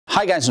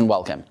Hi guys and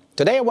welcome.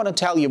 Today I want to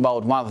tell you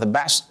about one of the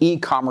best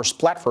e-commerce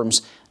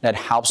platforms that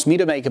helps me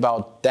to make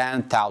about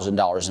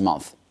 $10,000 a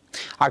month.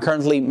 I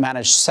currently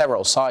manage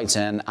several sites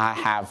and I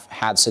have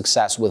had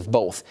success with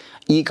both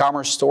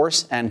e-commerce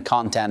stores and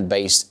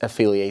content-based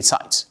affiliate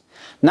sites.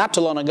 Not too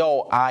long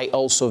ago, I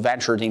also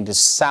ventured into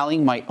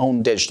selling my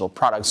own digital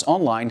products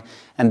online,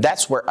 and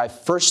that's where I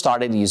first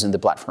started using the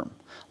platform.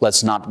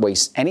 Let's not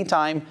waste any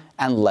time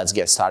and let's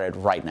get started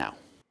right now.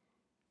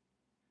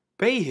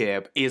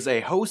 Payhip is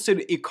a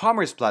hosted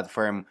e-commerce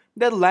platform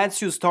that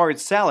lets you start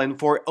selling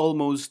for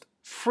almost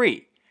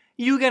free.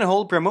 You can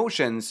hold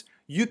promotions,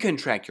 you can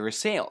track your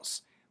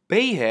sales.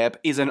 Payhip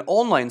is an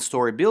online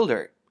store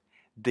builder.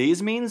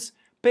 This means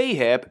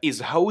Payhip is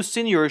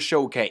hosting your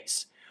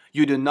showcase.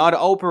 You do not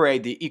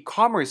operate the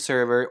e-commerce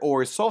server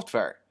or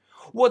software.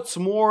 What's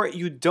more,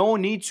 you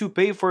don't need to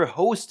pay for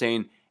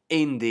hosting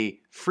in the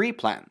free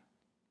plan.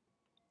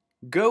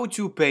 Go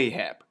to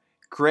Payhip.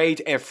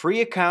 Create a free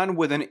account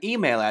with an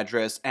email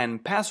address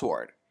and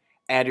password.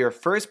 Add your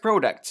first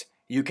product.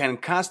 You can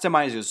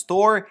customize your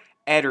store,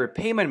 add your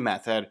payment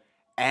method,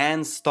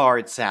 and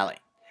start selling.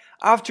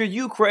 After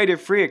you create a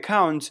free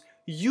account,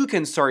 you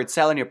can start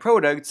selling your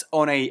products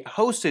on a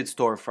hosted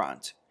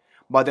storefront.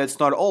 But that's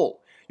not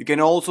all. You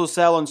can also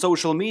sell on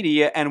social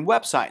media and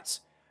websites.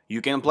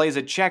 You can place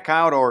a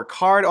checkout or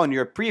cart on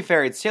your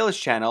preferred sales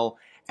channel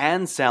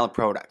and sell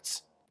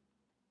products.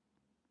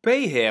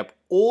 Payhip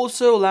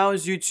also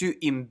allows you to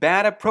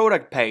embed a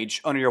product page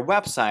on your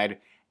website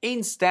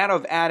instead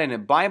of adding a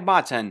buy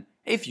button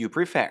if you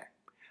prefer.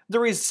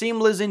 There is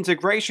seamless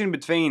integration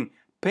between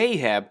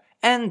Payhip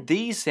and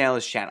these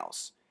sales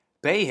channels.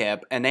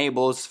 Payhip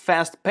enables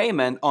fast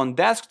payment on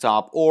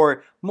desktop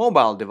or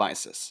mobile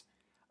devices.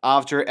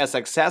 After a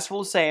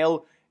successful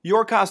sale,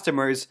 your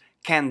customers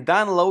can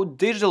download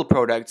digital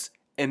products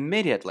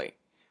immediately.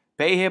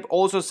 Payhip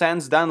also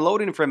sends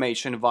download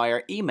information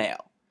via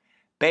email.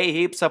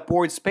 Payhip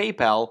supports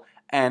PayPal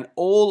and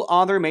all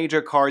other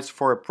major cards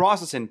for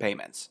processing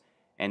payments.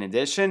 In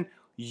addition,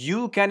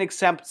 you can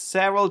accept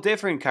several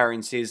different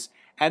currencies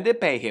at the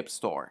Payhip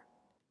store.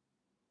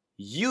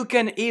 You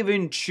can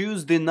even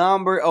choose the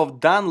number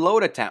of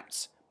download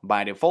attempts.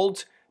 By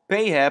default,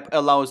 Payhip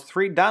allows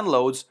 3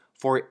 downloads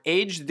for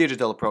each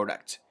digital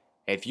product.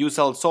 If you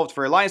sell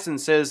software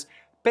licenses,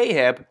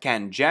 Payhip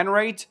can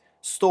generate,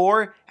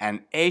 store,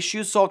 and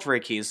issue software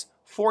keys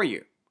for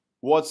you.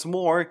 What's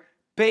more,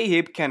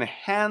 Payhip can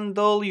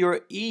handle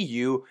your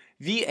EU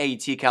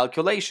VAT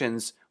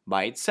calculations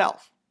by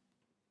itself.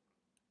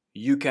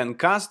 You can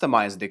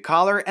customize the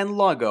color and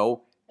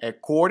logo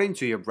according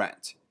to your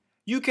brand.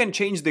 You can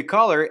change the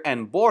color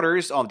and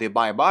borders of the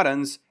buy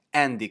buttons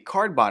and the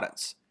cart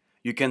buttons.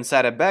 You can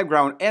set a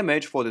background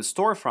image for the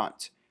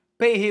storefront.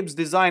 Payhip's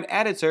design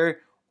editor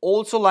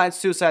also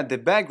lets you set the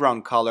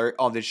background color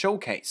of the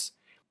showcase.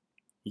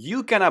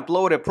 You can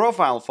upload a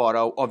profile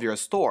photo of your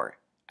store.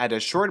 Add a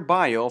short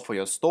bio for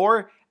your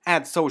store,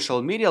 add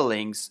social media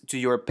links to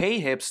your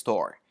Payhip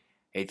store.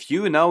 If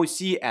you know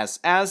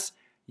CSS,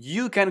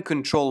 you can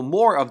control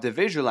more of the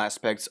visual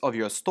aspects of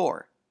your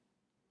store.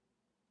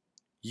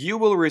 You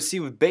will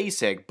receive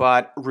basic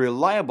but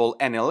reliable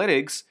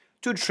analytics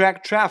to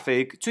track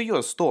traffic to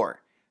your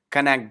store.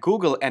 Connect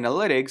Google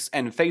Analytics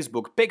and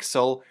Facebook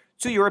Pixel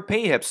to your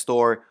Payhip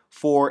store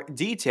for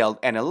detailed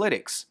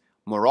analytics.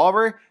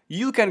 Moreover,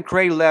 you can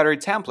create letter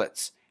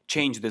templates.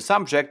 Change the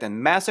subject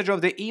and message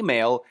of the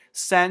email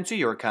sent to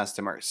your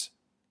customers.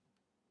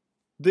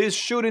 This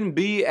shouldn't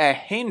be a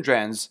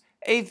hindrance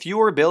if you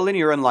are building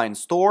your online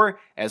store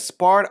as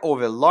part of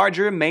a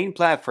larger main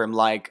platform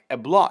like a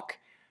blog.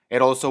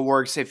 It also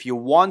works if you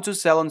want to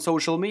sell on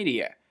social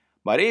media.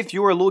 But if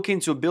you are looking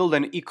to build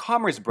an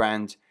e-commerce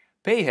brand,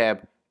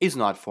 Payhip is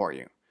not for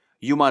you.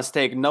 You must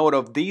take note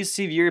of this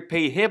severe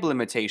Payhip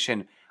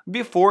limitation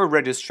before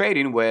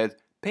registering with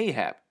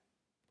Payhip.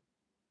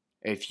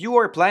 If you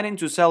are planning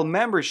to sell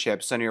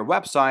memberships on your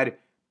website,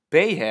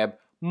 Payhip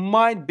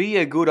might be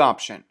a good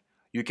option.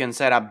 You can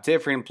set up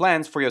different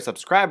plans for your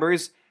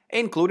subscribers,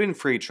 including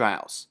free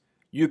trials.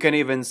 You can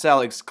even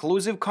sell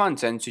exclusive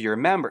content to your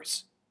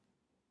members.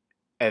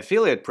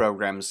 Affiliate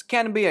programs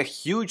can be a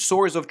huge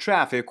source of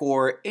traffic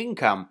or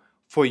income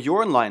for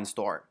your online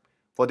store.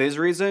 For this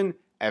reason,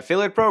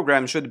 affiliate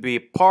programs should be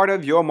part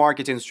of your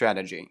marketing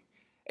strategy.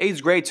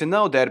 It's great to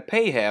know that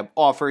Payhip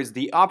offers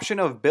the option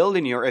of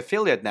building your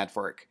affiliate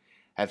network.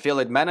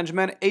 Affiliate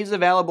management is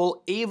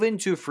available even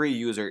to free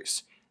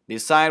users.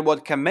 Decide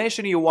what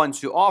commission you want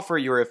to offer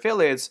your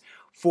affiliates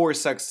for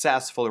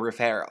successful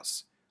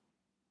referrals.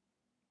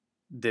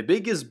 The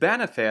biggest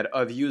benefit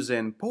of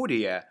using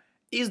Podia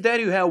is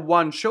that you have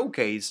one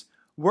showcase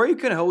where you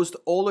can host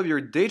all of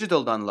your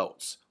digital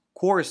downloads,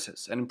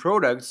 courses, and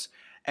products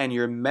and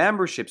your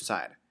membership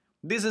site.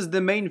 This is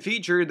the main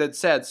feature that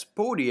sets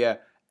Podia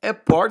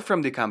apart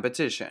from the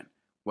competition.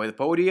 With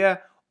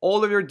Podia,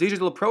 all of your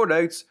digital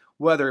products,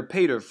 whether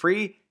paid or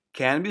free,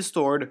 can be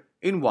stored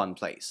in one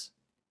place.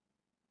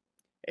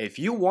 If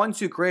you want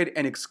to create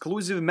an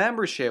exclusive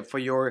membership for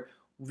your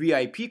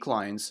VIP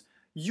clients,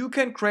 you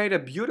can create a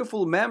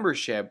beautiful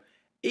membership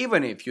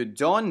Even if you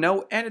don't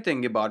know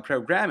anything about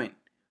programming,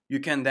 you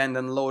can then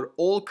download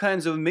all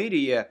kinds of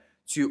media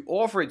to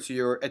offer to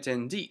your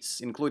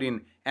attendees,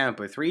 including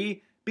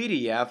MP3,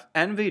 PDF,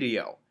 and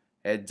video.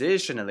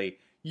 Additionally,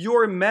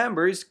 your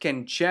members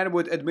can chat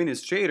with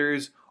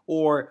administrators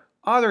or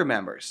other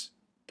members.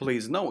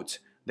 Please note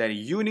that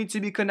you need to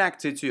be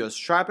connected to your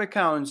Stripe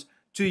account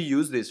to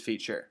use this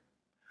feature.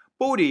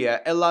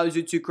 Podia allows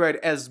you to create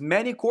as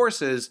many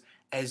courses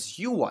as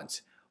you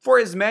want for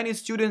as many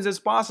students as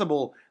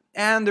possible,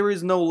 and there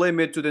is no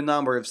limit to the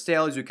number of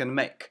sales you can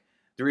make.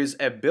 There is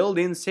a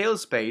built-in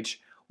sales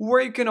page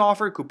where you can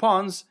offer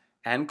coupons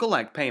and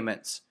collect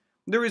payments.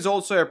 There is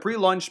also a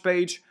pre-launch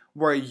page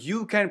where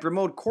you can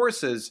promote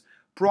courses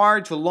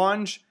prior to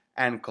launch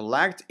and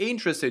collect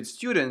interested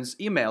students'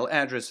 email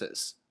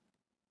addresses.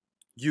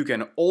 You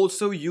can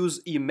also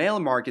use email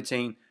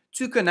marketing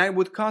to connect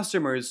with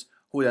customers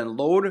who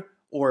download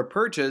or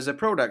purchase a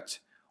product,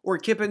 or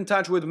keep in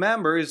touch with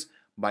members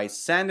by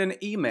sending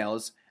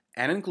emails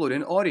and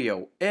including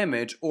audio,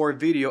 image, or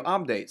video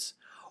updates,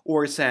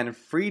 or send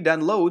free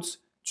downloads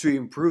to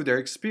improve their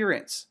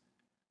experience.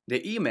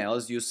 The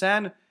emails you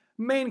send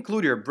may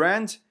include your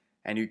brand,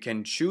 and you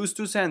can choose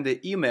to send the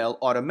email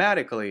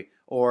automatically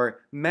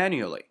or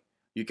manually.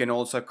 You can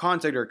also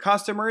contact your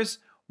customers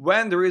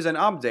when there is an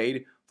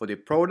update for the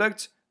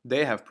product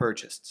they have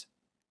purchased.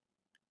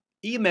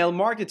 Email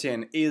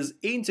marketing is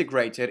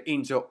integrated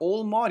into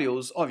all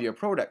modules of your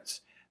products,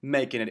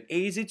 making it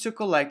easy to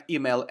collect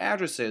email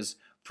addresses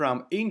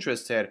from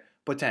interested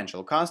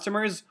potential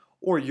customers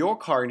or your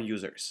current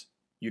users.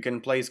 You can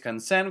place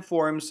consent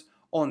forms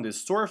on the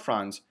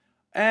storefront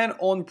and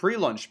on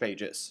pre-launch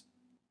pages.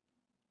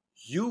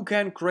 You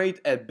can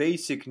create a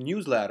basic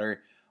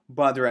newsletter,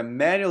 but there are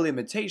many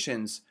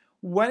limitations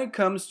when it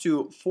comes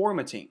to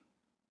formatting.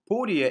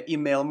 Podia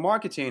email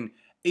marketing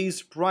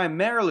is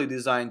primarily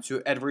designed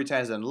to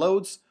advertise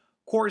downloads,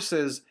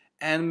 courses,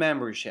 and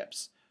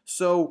memberships,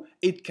 so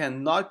it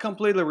cannot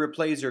completely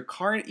replace your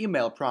current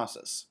email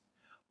process.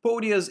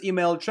 Podia's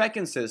email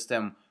tracking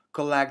system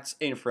collects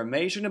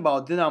information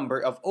about the number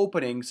of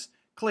openings,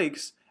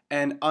 clicks,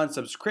 and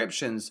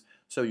unsubscriptions,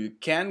 so you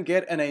can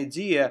get an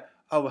idea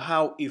of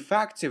how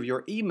effective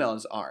your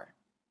emails are.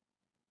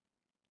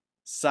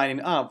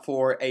 Signing up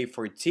for a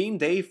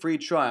 14-day free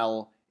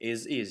trial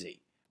is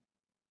easy.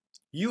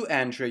 You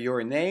enter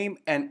your name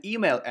and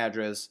email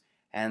address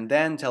and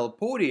then tell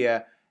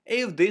Podia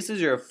if this is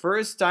your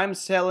first time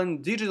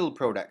selling digital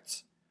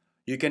products.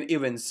 You can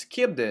even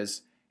skip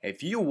this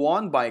if you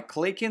want by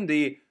clicking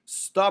the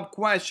Stop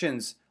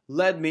Questions,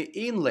 Let Me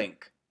In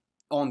link.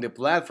 On the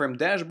platform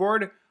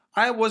dashboard,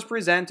 I was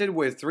presented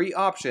with 3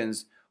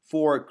 options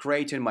for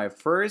creating my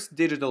first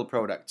digital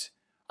product.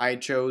 I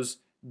chose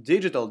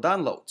Digital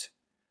Download.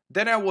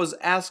 Then I was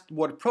asked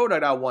what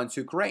product I want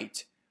to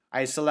create.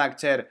 I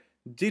selected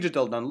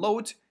Digital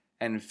Download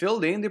and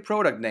filled in the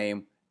product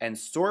name and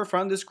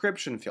storefront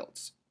description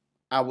fields.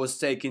 I was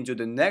taken to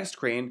the next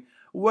screen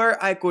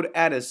where I could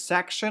add a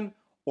section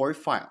or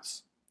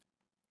files.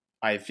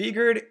 I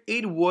figured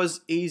it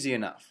was easy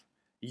enough.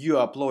 You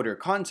upload your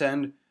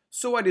content,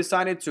 so I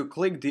decided to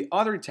click the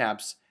other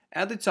tabs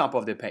at the top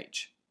of the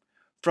page.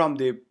 From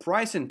the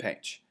pricing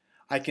page,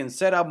 I can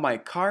set up my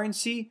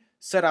currency,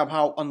 set up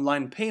how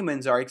online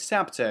payments are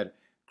accepted,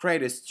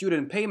 create a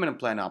student payment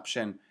plan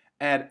option,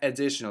 add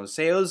additional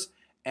sales,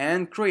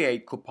 and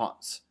create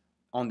coupons.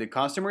 On the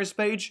customers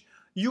page,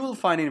 you will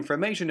find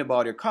information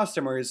about your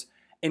customers,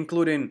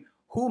 including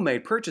who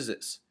made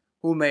purchases,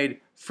 who made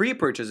free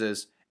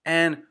purchases,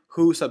 and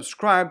who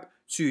subscribed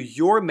to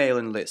your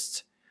mailing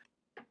list.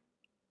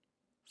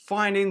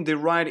 Finding the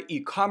right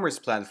e-commerce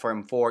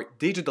platform for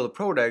digital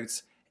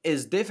products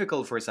is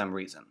difficult for some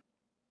reason.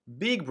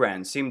 Big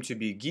brands seem to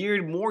be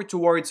geared more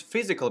towards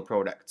physical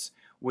products,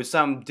 with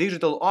some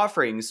digital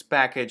offerings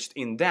packaged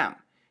in them.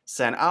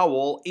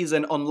 SendOwl is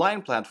an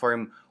online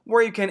platform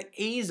where you can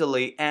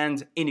easily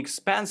and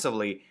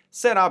inexpensively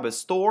set up a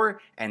store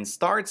and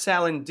start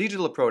selling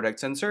digital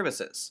products and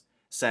services.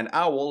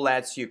 SendOwl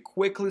lets you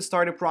quickly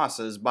start a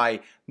process by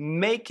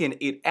making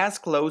it as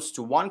close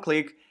to one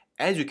click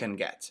as you can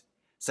get.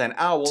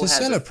 SendOwl To has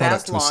sell a a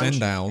product fast with launch,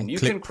 SendOwl, and you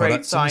click can create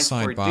Products in the sites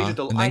for sidebar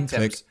digital and then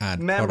items, click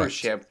Add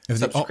membership, Product. Of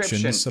the subscription,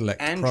 options,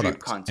 select and drip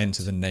Product, content.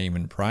 enter the name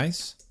and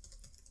price,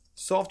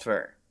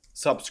 Software,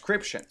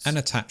 subscriptions, and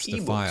attach the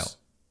ebooks, file.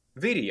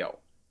 video,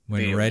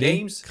 When video ready,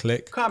 games,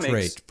 click comics,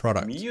 Create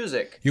Product.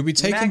 music, You'll be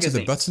taken to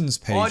the magazines, buttons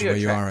page audio where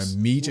you are tracks,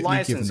 immediately given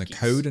license the keys.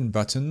 code and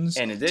buttons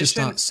In to addition,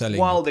 start selling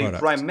while your they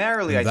product.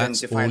 primarily And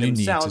that's identify all you need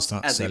to themselves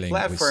start as a selling with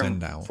platform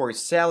SendOwl. for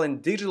selling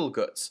digital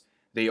goods,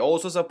 they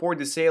also support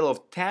the sale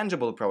of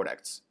tangible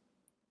products.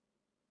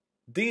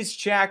 This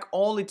check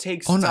only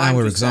takes On time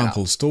our to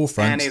example set up,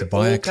 and storefront, the it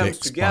buyer all comes clicks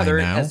Buy together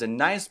Now, as a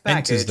nice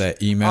enters package their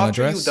email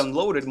after address, you've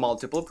downloaded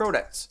multiple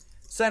products.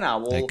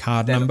 Senowl their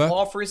card then number,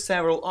 offers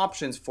several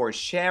options for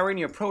sharing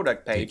your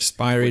product the page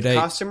expiry with date,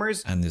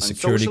 customers and the on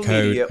security social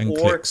code, media and or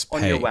clicks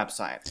on your pay.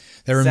 website.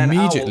 They're Senowl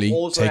immediately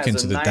also taken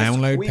has to a the nice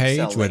download quick page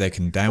sell where link they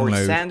can for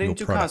download sending your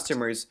to product.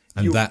 customers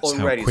And you've that's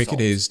how already quick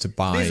sold. it is to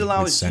buy This with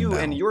allows you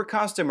and Senowl. your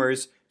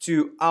customers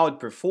to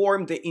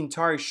outperform the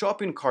entire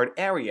shopping cart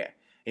area,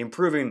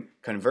 improving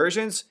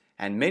conversions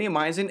and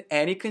minimizing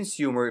any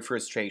consumer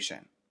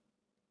frustration.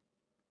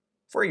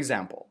 For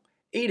example,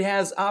 it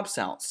has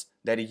upsells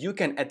that you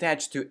can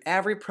attach to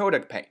every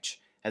product page,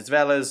 as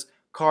well as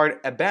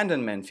cart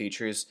abandonment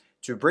features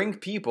to bring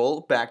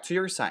people back to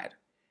your site.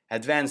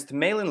 Advanced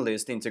mailing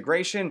list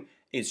integration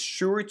is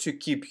sure to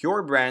keep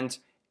your brand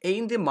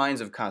in the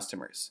minds of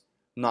customers.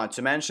 Not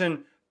to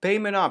mention,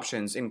 payment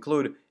options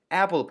include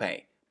Apple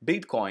Pay,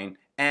 Bitcoin,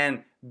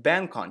 and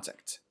bank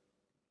contact.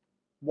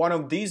 One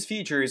of these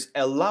features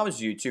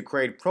allows you to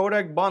create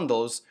product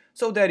bundles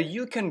so that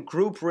you can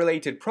group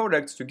related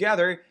products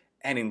together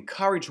and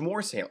encourage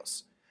more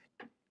sales.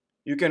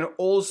 You can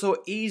also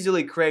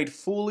easily create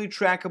fully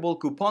trackable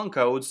coupon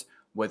codes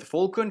with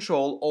full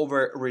control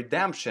over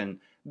redemption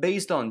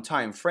based on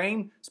time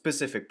frame,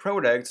 specific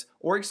products,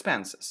 or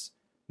expenses.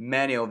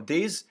 Many of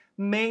these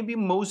may be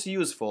most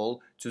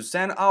useful to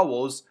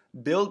Zenowl's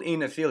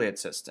built-in affiliate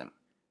system.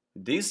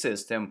 This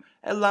system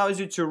allows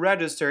you to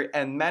register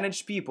and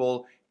manage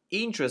people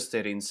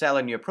interested in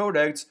selling your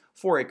products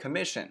for a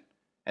commission.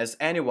 As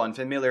anyone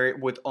familiar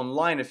with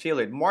online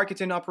affiliate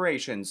marketing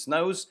operations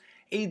knows,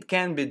 it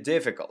can be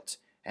difficult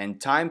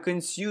and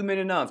time-consuming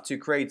enough to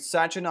create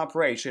such an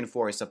operation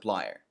for a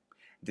supplier.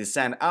 The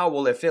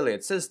Senowl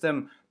affiliate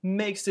system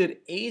makes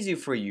it easy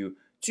for you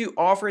to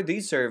offer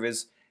this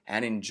service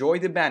and enjoy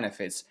the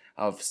benefits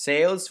of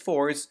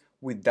Salesforce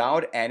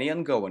without any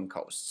ongoing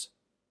costs.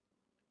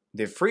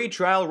 The free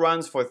trial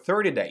runs for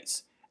 30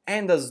 days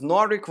and does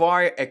not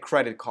require a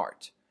credit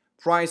card.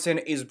 Pricing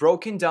is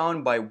broken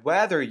down by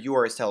whether you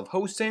are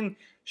self-hosting,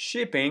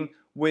 shipping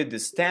with the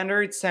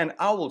standard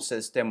Senowl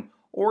system,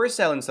 or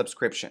selling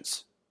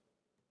subscriptions.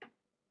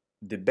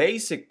 The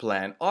basic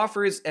plan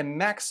offers a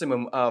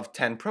maximum of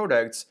 10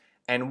 products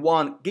and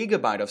 1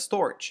 GB of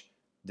storage.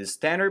 The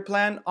standard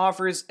plan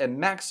offers a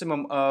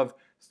maximum of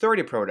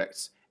 30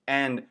 products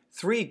and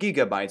 3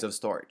 GB of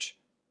storage.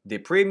 The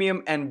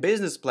premium and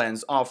business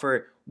plans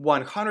offer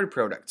 100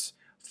 products,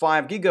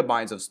 5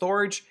 GB of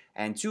storage,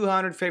 and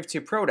 250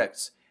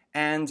 products,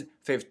 and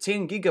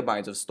 15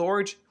 GB of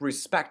storage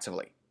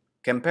respectively.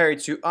 Compared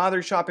to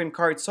other shopping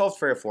cart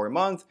software for a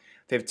month,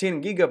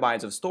 15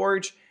 GB of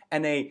storage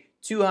and a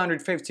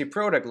 250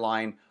 product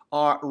line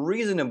are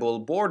reasonable,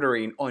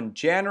 bordering on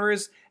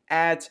generous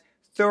at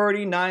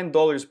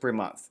 $39 per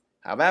month.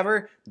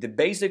 However, the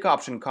basic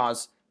option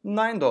costs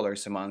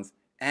 $9 a month,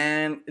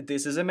 and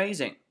this is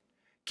amazing.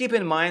 Keep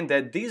in mind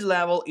that this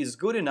level is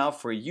good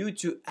enough for you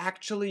to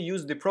actually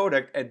use the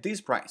product at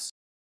this price.